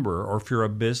church member or if you're a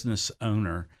business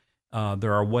owner,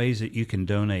 there are ways that you can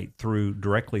donate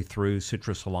directly through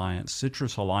Citrus Alliance.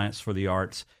 Citrus Alliance for the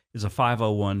Arts is a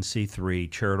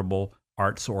 501c3 charitable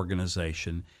arts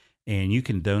organization, and you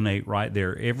can donate right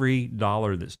there. Every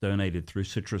dollar that's donated through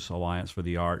Citrus Alliance for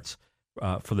the Arts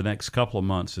for the next couple of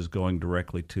months is going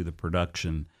directly to the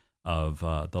production of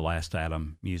the Last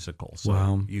Adam musical. So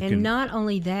wow. Not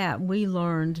only that, we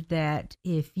learned that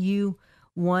if you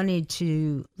wanted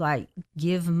to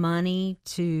give money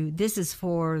to, this is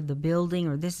for the building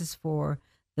or this is for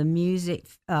the music,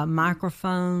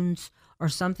 microphones or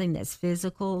something that's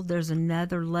physical, there's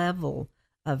another level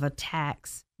of a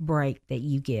tax break that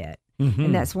you get.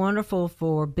 And that's wonderful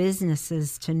for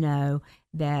businesses to know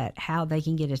that how they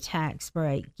can get a tax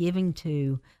break giving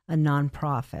to a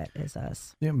nonprofit as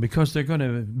us. Yeah, because they're going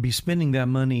to be spending that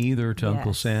money either to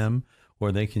Uncle Yes. Sam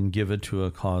or they can give it to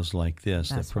a cause like this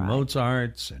That's that promotes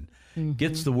arts and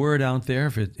gets the word out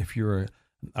there. If you're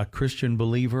a Christian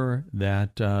believer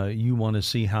that you want to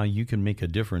see how you can make a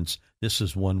difference, this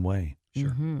is one way.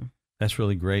 Sure. That's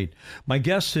really great. My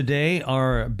guests today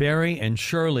are Barry and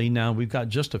Shirley. Now, we've got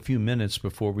just a few minutes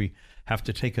before we have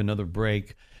to take another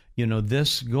break.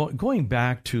 This going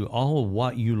back to all of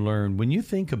what you learned, when you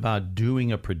think about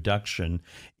doing a production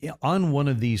on one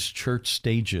of these church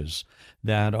stages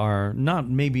that are not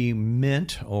maybe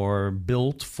meant or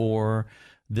built for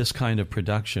this kind of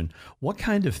production, what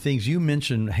kind of things, you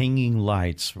mentioned hanging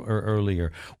lights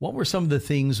earlier. What were some of the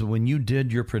things when you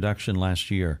did your production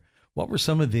last year? What were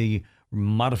some of the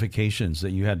modifications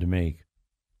that you had to make?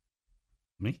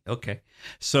 Me? Okay.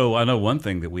 So I know one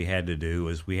thing that we had to do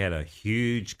is we had a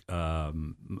huge,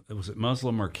 was it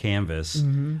Muslim or canvas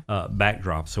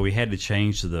backdrop? So we had to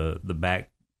change the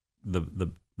back,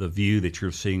 the view that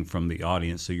you're seeing from the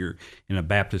audience. So you're in a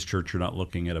Baptist church, you're not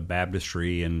looking at a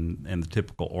baptistry and the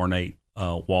typical ornate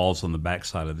walls on the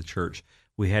backside of the church.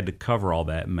 We had to cover all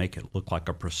that and make it look like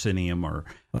a proscenium or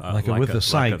with a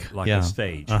cyc, a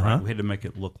stage. Right? We had to make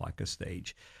it look like a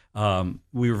stage.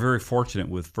 We were very fortunate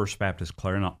with First Baptist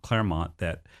Claremont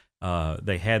that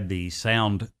they had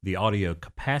the audio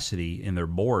capacity in their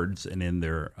boards and in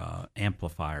their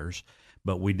amplifiers,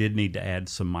 but we did need to add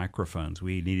some microphones.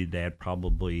 We needed to add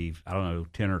probably,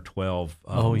 10 or 12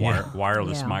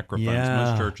 wireless microphones. Yeah.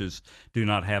 Most churches do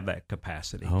not have that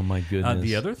capacity. Oh, my goodness.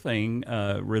 The other thing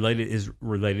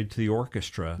related to the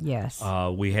orchestra. Yes.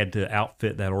 We had to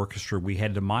outfit that orchestra. We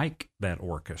had to mic that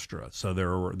orchestra. So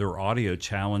there were audio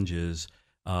challenges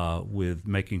with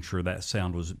making sure that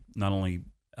sound was not only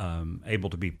able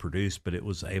to be produced, but it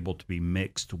was able to be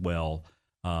mixed well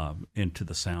into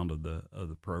the sound of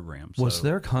the program. Was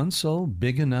their console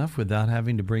big enough without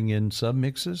having to bring in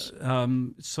submixes?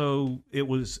 So it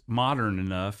was modern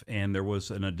enough, and there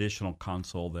was an additional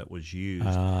console that was used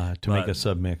to make a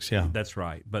submix. Yeah, that's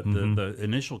right. But the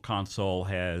initial console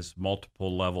has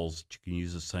multiple levels. You can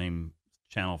use the same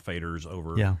channel faders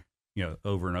over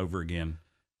and over again.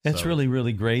 That's really,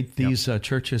 really great. These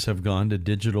churches have gone to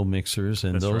digital mixers,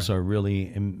 and those are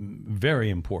really very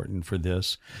important for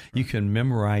this. You can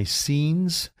memorize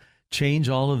scenes, change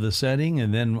all of the setting,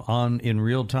 and then in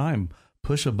real time,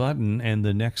 push a button, and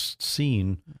the next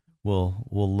scene will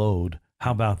load.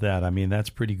 How about that? I mean, that's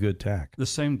pretty good tech. The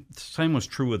same was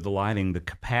true with the lighting. The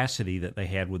capacity that they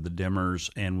had with the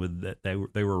dimmers, and with that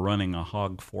they were running a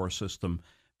Hog 4 system.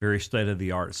 Very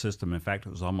state-of-the-art system. In fact, it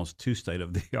was almost too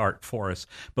state-of-the-art for us.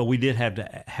 But we did have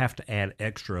to add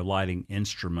extra lighting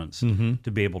instruments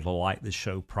to be able to light the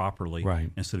show properly,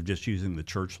 instead of just using the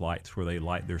church lights where they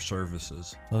light their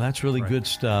services. Well, that's really good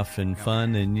stuff and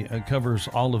fun, and it covers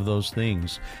all of those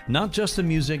things. Not just the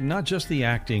music, not just the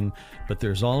acting, but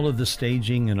there's all of the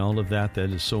staging and all of that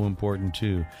is so important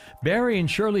too. Barry and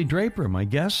Shirley Draper, my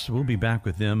guests. We'll be back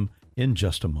with them in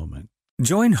just a moment.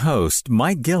 Join host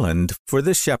Mike Gilland for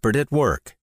The Shepherd at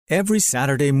Work every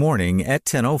Saturday morning at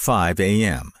 10:05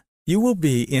 a.m. You will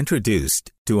be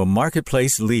introduced to a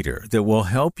marketplace leader that will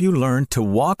help you learn to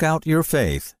walk out your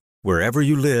faith wherever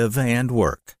you live and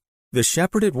work. The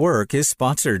Shepherd at Work is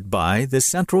sponsored by the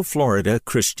Central Florida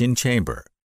Christian Chamber,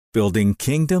 building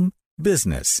kingdom,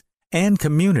 business, and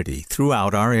community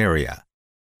throughout our area.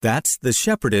 That's The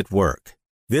Shepherd at Work,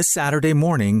 this Saturday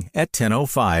morning at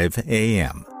 10:05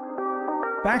 a.m.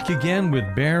 Back again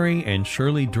with Barry and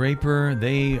Shirley Draper.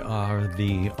 They are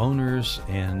the owners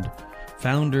and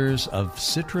founders of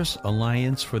Citrus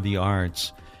Alliance for the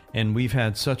Arts. And we've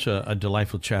had such a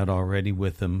delightful chat already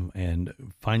with them, and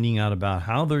finding out about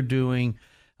how they're doing,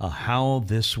 how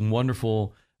this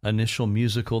wonderful initial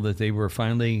musical that they were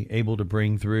finally able to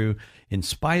bring through, in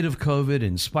spite of COVID,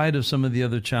 in spite of some of the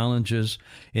other challenges,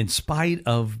 in spite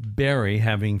of Barry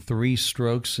having 3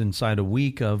 strokes inside a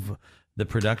week of the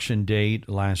production date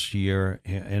last year,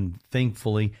 and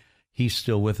thankfully he's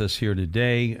still with us here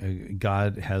today.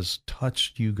 God has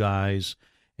touched you guys,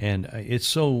 and it's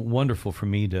so wonderful for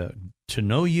me to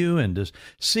know you and to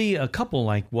see a couple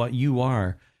like what you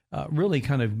are, really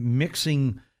kind of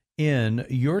mixing in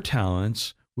your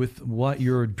talents with what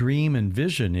your dream and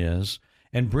vision is,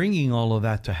 and bringing all of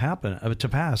that to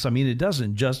pass. I mean, it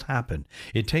doesn't just happen.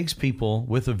 It takes people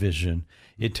with a vision.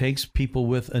 It takes people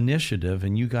with initiative,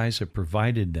 and you guys have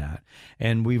provided that.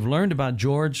 And we've learned about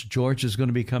George. George is going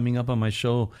to be coming up on my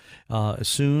show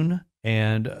soon.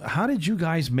 And how did you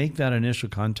guys make that initial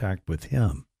contact with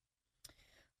him?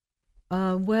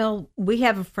 Well, we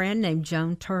have a friend named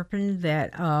Joan Turpin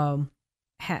that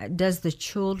does the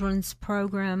children's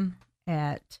program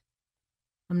at,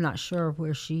 I'm not sure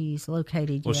where she's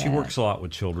located yet. She works a lot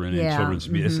with children and children's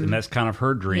music, and that's kind of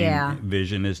her dream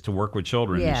vision, is to work with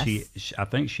children. Yes. And I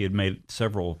think she had made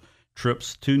several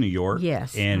trips to New York.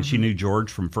 Yes. And she knew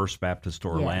George from First Baptist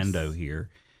Orlando here,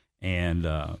 and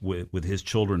with his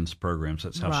children's programs,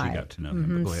 that's how she got to know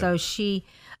him. But go ahead. So she,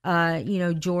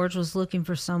 George was looking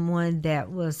for someone that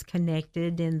was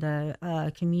connected in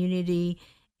the community.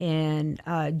 And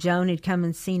Joan had come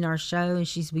and seen our show, and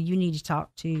she said, well, you need to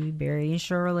talk to Barry and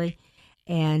Shirley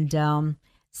and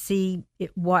see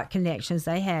what connections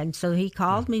they had. And so he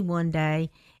called me one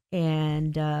day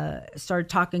and started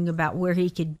talking about where he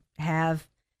could have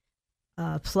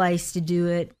a place to do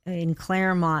it in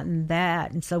Claremont and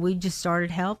that. And so we just started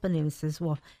helping him and says,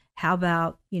 well, how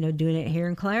about, doing it here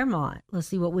in Claremont? Let's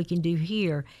see what we can do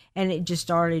here. And it just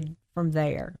started from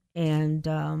there.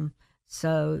 And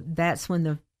so that's when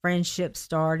the friendship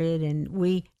started, and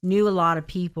we knew a lot of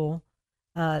people,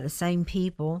 the same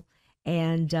people.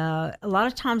 And a lot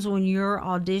of times when you're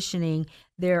auditioning,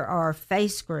 there are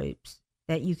face groups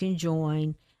that you can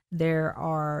join. There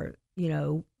are,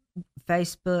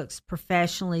 Facebooks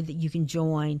professionally that you can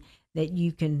join, that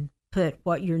you can put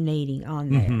what you're needing on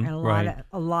there. And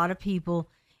a lot of people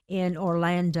in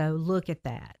Orlando look at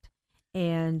that.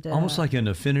 And almost like an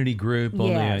affinity group,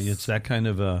 only yes. It's that kind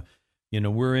of a,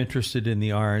 we're interested in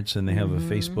the arts, and they have a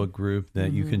Facebook group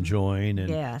that you can join. And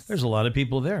yes. there's a lot of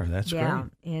people there. That's great.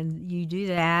 And you do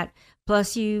that.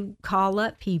 Plus you call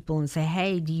up people and say,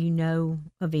 hey, do you know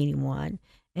of anyone?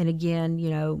 And again,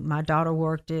 my daughter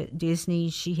worked at Disney.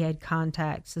 She had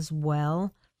contacts as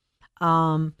well.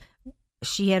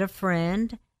 She had a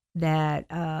friend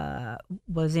that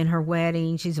was in her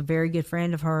wedding. She's a very good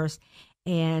friend of hers.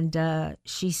 And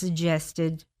she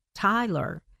suggested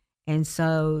Tyler. And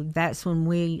so that's when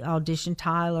we auditioned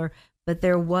Tyler. But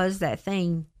there was that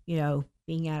thing,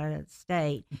 being out of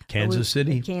state. Kansas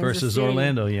City versus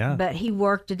Orlando, yeah. But he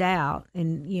worked it out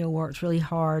and, worked really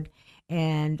hard.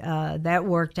 And that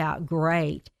worked out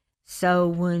great. So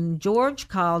when George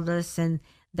called us and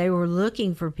they were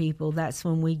looking for people, that's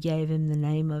when we gave him the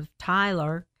name of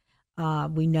Tyler.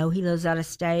 We know he lives out of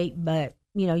state, but,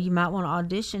 you might want to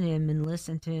audition him and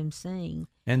listen to him sing.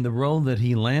 And the role that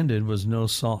he landed was no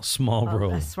small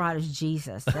role. That's right, it's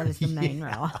Jesus. That is the main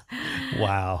role.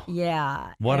 Wow.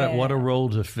 Yeah. What a role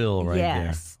to fill right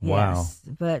there. Wow. Yes.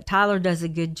 But Tyler does a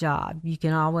good job. You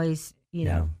can always,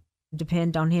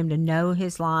 depend on him to know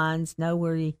his lines, know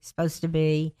where he's supposed to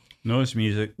be. Knows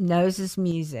music.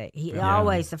 He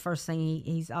always, the first thing,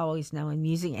 he's always knowing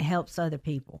music. It helps other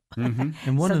people. Mm-hmm.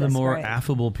 And one of the more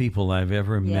affable people I've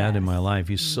ever met in my life.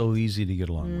 He's so easy to get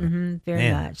along with.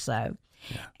 Very much so.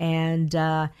 Yeah.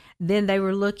 And then they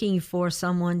were looking for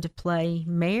someone to play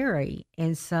Mary.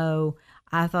 And so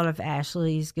I thought of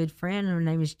Ashley's good friend. Her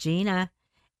name is Gina.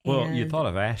 Well, you thought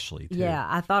of Ashley, too. Yeah,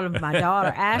 I thought of my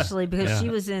daughter, Ashley, because she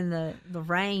was in the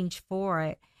range for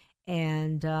it.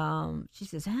 And she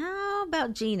says, how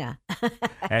about Gina?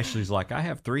 Ashley's like, I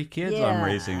have 3 kids I'm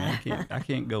raising. I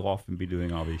can't go off and be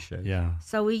doing all these shows. Yeah.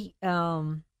 So we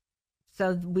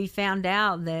found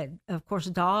out that, of course,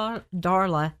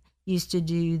 Darla used to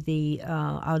do the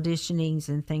auditionings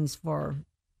and things for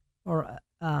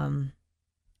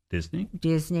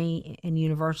Disney and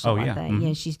Universal, I think. Mm-hmm.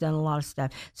 Yeah, she's done a lot of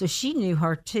stuff. So she knew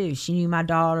her too. She knew my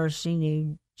daughter. She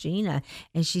knew Gina.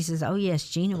 And she says, oh, yes,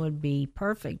 Gina would be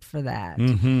perfect for that.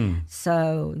 Mm-hmm.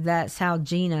 So that's how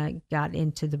Gina got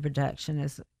into the production,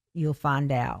 as you'll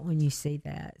find out when you see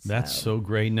that. That's so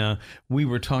great. Now, we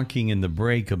were talking in the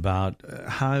break about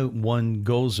how one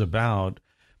goes about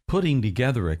putting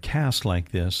together a cast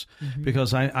like this,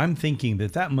 because I'm thinking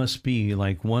that must be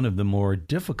like one of the more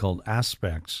difficult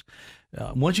aspects.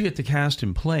 Once you get the cast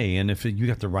in play, and if you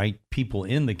got the right people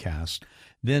in the cast,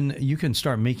 then you can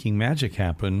start making magic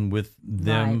happen with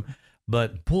them. Right.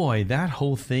 But boy, that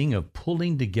whole thing of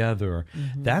pulling together,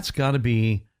 that's got to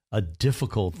be a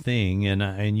difficult thing.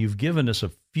 And you've given us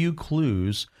a few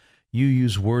clues. You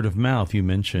use word of mouth, you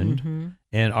mentioned.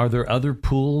 And are there other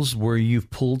pools where you've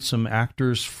pulled some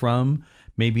actors from,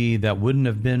 maybe that wouldn't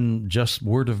have been just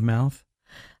word of mouth?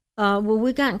 Well,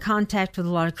 we got in contact with a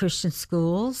lot of Christian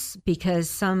schools because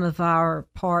some of our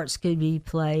parts could be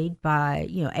played by,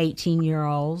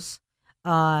 18-year-olds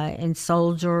and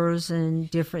soldiers and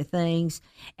different things.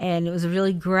 And it was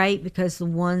really great because the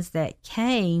ones that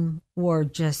came were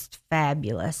just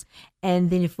fabulous. And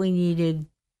then if we needed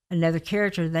another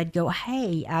character, they'd go,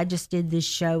 hey, I just did this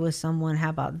show with someone. How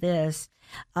about this?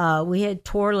 We had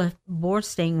Torla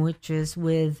Borstein, which is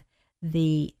with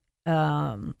the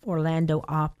Orlando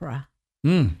Opera.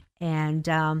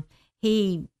 And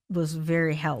he was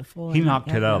very helpful. He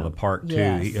knocked it out of the park, too.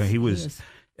 Yes, he was.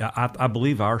 I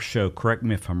believe our show, correct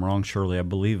me if I'm wrong, Shirley, I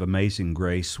believe Amazing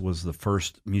Grace was the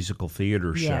first musical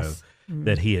theater show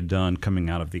that he had done coming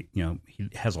out of the, he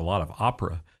has a lot of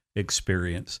opera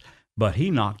experience. But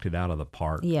he knocked it out of the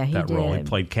park, that role. He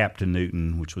played Captain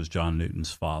Newton, which was John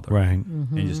Newton's father. Right.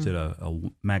 And just did a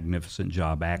magnificent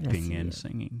job acting and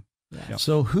singing. Yeah. Yep.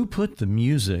 So who put the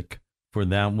music for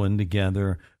that one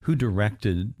together? Who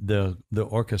directed the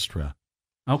orchestra?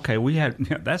 Okay,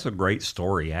 that's a great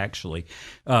story, actually.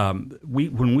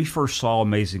 When we first saw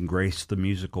Amazing Grace, the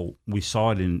musical, we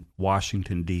saw it in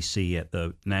Washington, D.C. at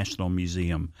the National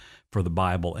Museum for the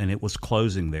Bible, and it was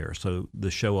closing there. So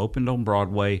the show opened on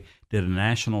Broadway, did a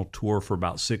national tour for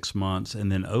about 6 months,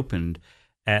 and then opened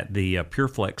at the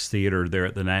Pureflex Theater there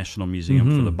at the National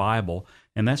Museum for the Bible,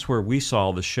 and that's where we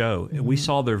saw the show. We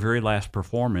saw their very last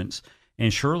performance,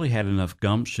 and Shirley had enough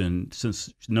gumption,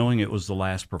 since knowing it was the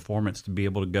last performance, to be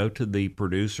able to go to the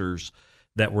producers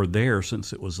that were there,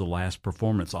 since it was the last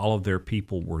performance. All of their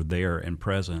people were there and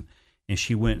present. And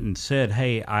she went and said,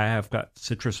 hey, I have got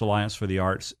Citrus Alliance for the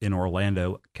Arts in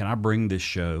Orlando. Can I bring this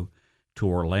show to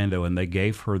Orlando? And they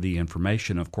gave her the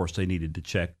information. Of course, they needed to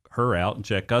check her out and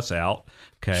check us out.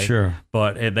 Okay. Sure.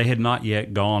 But they had not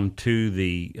yet gone to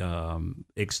the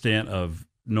extent of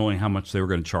knowing how much they were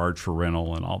going to charge for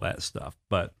rental and all that stuff.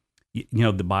 But,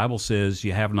 the Bible says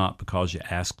you have not because you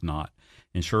ask not.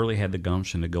 And Shirley had the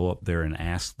gumption to go up there and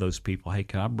ask those people, hey,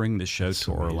 can I bring this show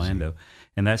to Orlando?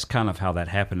 And that's kind of how that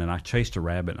happened. And I chased a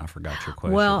rabbit, and I forgot your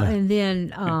question. Well, and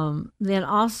then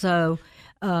also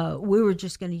we were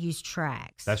just going to use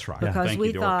tracks. That's right. Because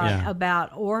we thought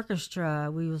about orchestra.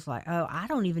 We was like, oh, I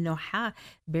don't even know how.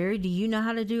 Barry, do you know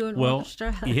how to do an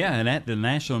orchestra? Yeah, and at the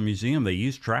National Museum, they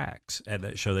used tracks at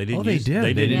that show. They didn't. They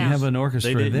didn't have an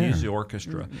orchestra there. They didn't use the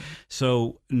orchestra. Mm-hmm.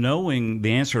 So knowing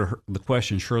the answer to the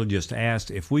question Shirley just asked,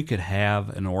 if we could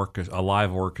have a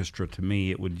live orchestra, to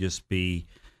me, it would just be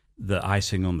the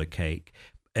icing on the cake.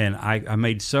 And I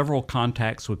made several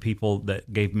contacts with people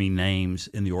that gave me names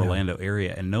in the Orlando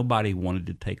area, and nobody wanted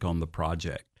to take on the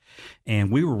project. And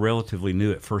we were relatively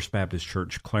new at First Baptist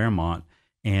Church Claremont,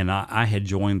 and I had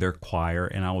joined their choir,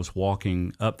 and I was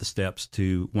walking up the steps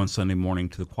one Sunday morning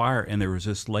to the choir, and there was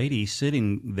this lady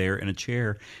sitting there in a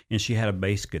chair, and she had a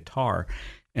bass guitar.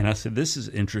 And I said, this is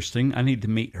interesting. I need to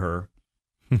meet her.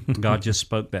 God just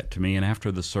spoke that to me, and after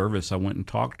the service, I went and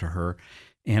talked to her.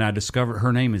 And I discovered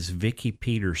her name is Vicki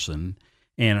Peterson,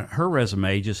 and her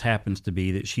resume just happens to be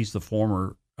that she's the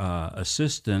former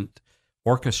assistant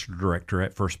orchestra director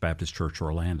at First Baptist Church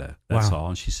Orlando. That's all.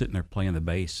 And she's sitting there playing the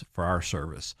bass for our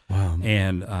service. Wow.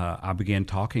 And I began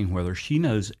talking with her. She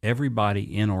knows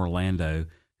everybody in Orlando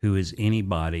who is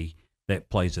anybody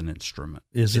that plays an instrument.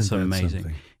 It's amazing.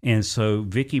 Something? And so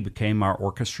Vicki became our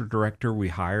orchestra director. We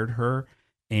hired her,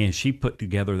 and she put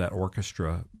together that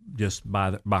orchestra just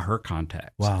by her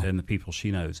contacts and the people she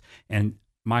knows. And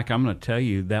Mike, I'm going to tell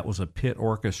you, that was a pit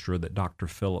orchestra that Dr.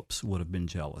 Phillips would have been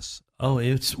jealous of. Oh,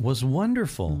 it was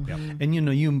wonderful. Mm-hmm.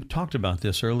 And, you talked about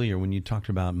this earlier when you talked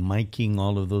about miking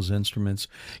all of those instruments.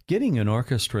 Getting an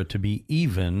orchestra to be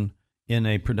even in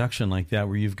a production like that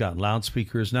where you've got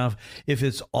loudspeakers. Now, if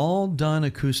it's all done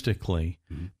acoustically,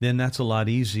 then that's a lot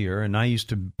easier. And I used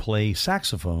to play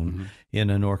saxophone in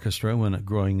an orchestra when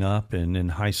growing up and in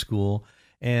high school.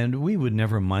 And we would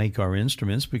never mic our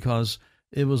instruments because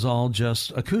it was all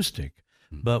just acoustic.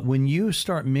 But when you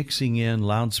start mixing in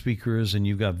loudspeakers and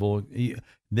you've got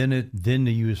then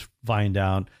you find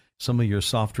out some of your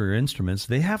software instruments,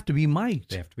 they have to be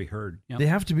mic'd. They have to be heard. Yep. They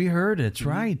have to be heard. It's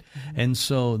right. And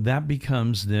so that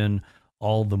becomes then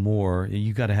all the more,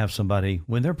 you got to have somebody,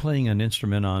 when they're playing an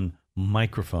instrument on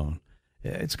microphone,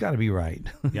 it's got to be right.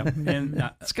 Yep.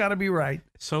 And it's got to be right.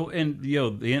 So, and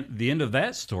the end of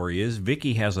that story is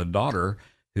Vicki has a daughter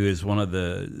who is one of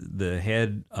the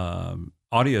head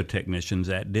audio technicians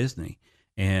at Disney,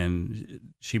 and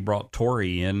she brought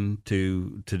Tori in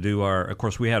to do our. Of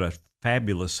course, we had a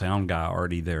fabulous sound guy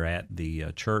already there at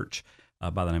the church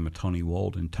by the name of Tony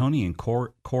Wold, and Tony and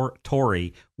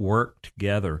Tori worked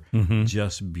together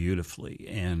just beautifully,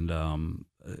 and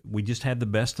we just had the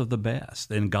best of the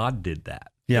best, and God did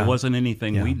that. It wasn't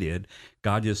anything we did.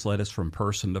 God just led us from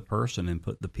person to person and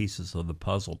put the pieces of the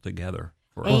puzzle together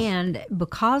for us. And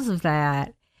because of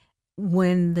that,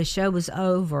 when the show was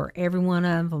over, every one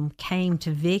of them came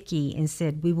to Vicki and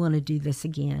said, we want to do this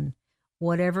again.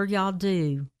 Whatever y'all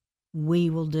do, we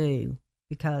will do,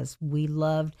 because we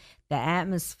loved the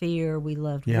atmosphere. We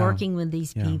loved working with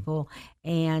these people.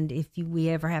 And if we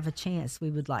ever have a chance,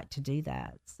 we would like to do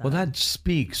that. So. Well, that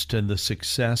speaks to the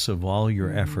success of all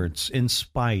your efforts, in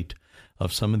spite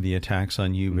of some of the attacks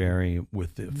on you, Barry,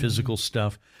 with the physical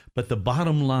stuff. But the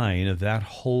bottom line of that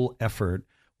whole effort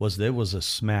was that it was a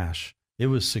smash. It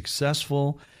was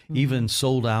successful, even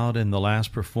sold out in the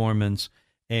last performance,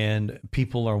 and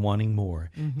people are wanting more.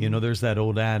 You know, there's that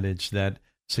old adage that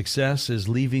success is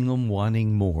leaving them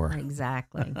wanting more.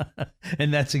 Exactly.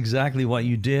 And that's exactly what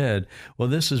you did. Well,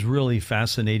 this is really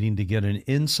fascinating to get an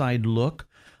inside look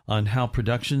on how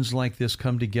productions like this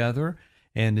come together.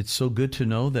 And it's so good to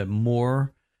know that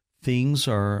more things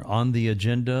are on the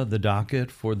agenda, the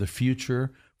docket for the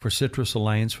future for Citrus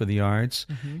Alliance for the Arts.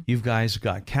 You guys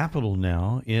got capital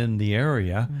now in the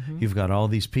area. You've got all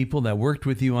these people that worked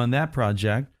with you on that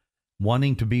project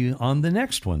wanting to be on the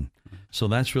next one. So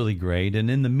that's really great. And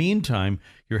in the meantime,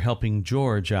 you're helping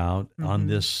George out on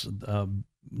this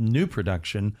new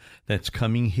production that's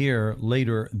coming here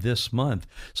later this month.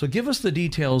 So give us the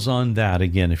details on that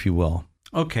again, if you will.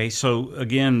 Okay, so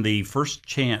again, the first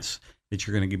chance that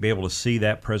you're going to be able to see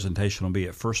that presentation will be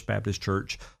at First Baptist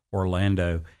Church,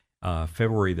 Orlando,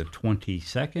 February the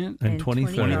 22nd and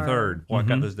 23rd. Well, I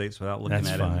got those dates without looking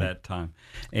at it at that time.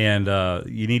 And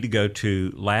you need to go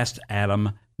to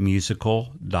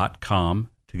lastadammusical.com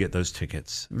to get those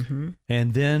tickets. Mm-hmm.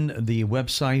 And then the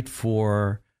website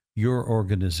for your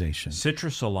organization.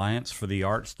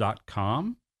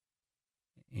 CitrusAllianceForTheArts.com.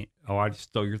 Oh, I just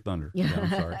stole your thunder. Yeah, I'm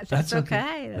sorry. That's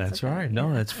okay. That's okay. all right.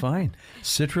 No, that's fine.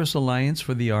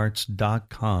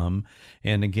 CitrusAllianceForTheArts.com.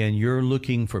 And again, you're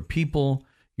looking for people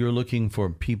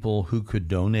who could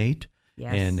donate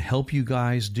and help you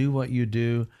guys do what you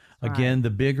do. Again, the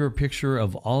bigger picture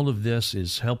of all of this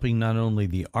is helping not only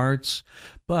the arts,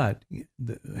 but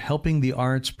helping the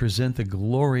arts present the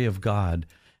glory of God.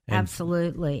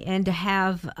 Absolutely. And to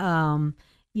have,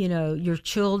 your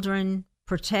children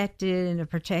protected in a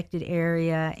protected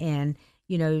area and,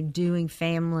 doing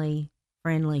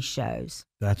family-friendly shows.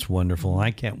 That's wonderful.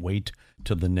 I can't wait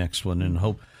till the next one and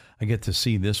hope I get to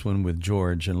see this one with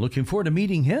George and looking forward to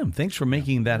meeting him. Thanks for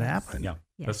making that happen. Yeah.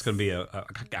 Yes. That's going to be I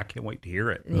can't wait to hear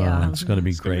it. Yeah. It's going to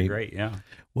be great. Great, yeah.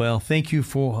 Well, thank you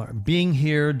for being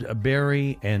here,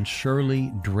 Barry and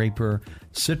Shirley Draper,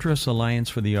 Citrus Alliance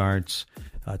for the Arts.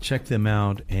 Check them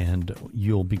out, and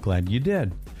you'll be glad you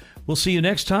did. We'll see you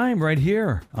next time right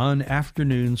here on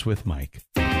Afternoons with Mike.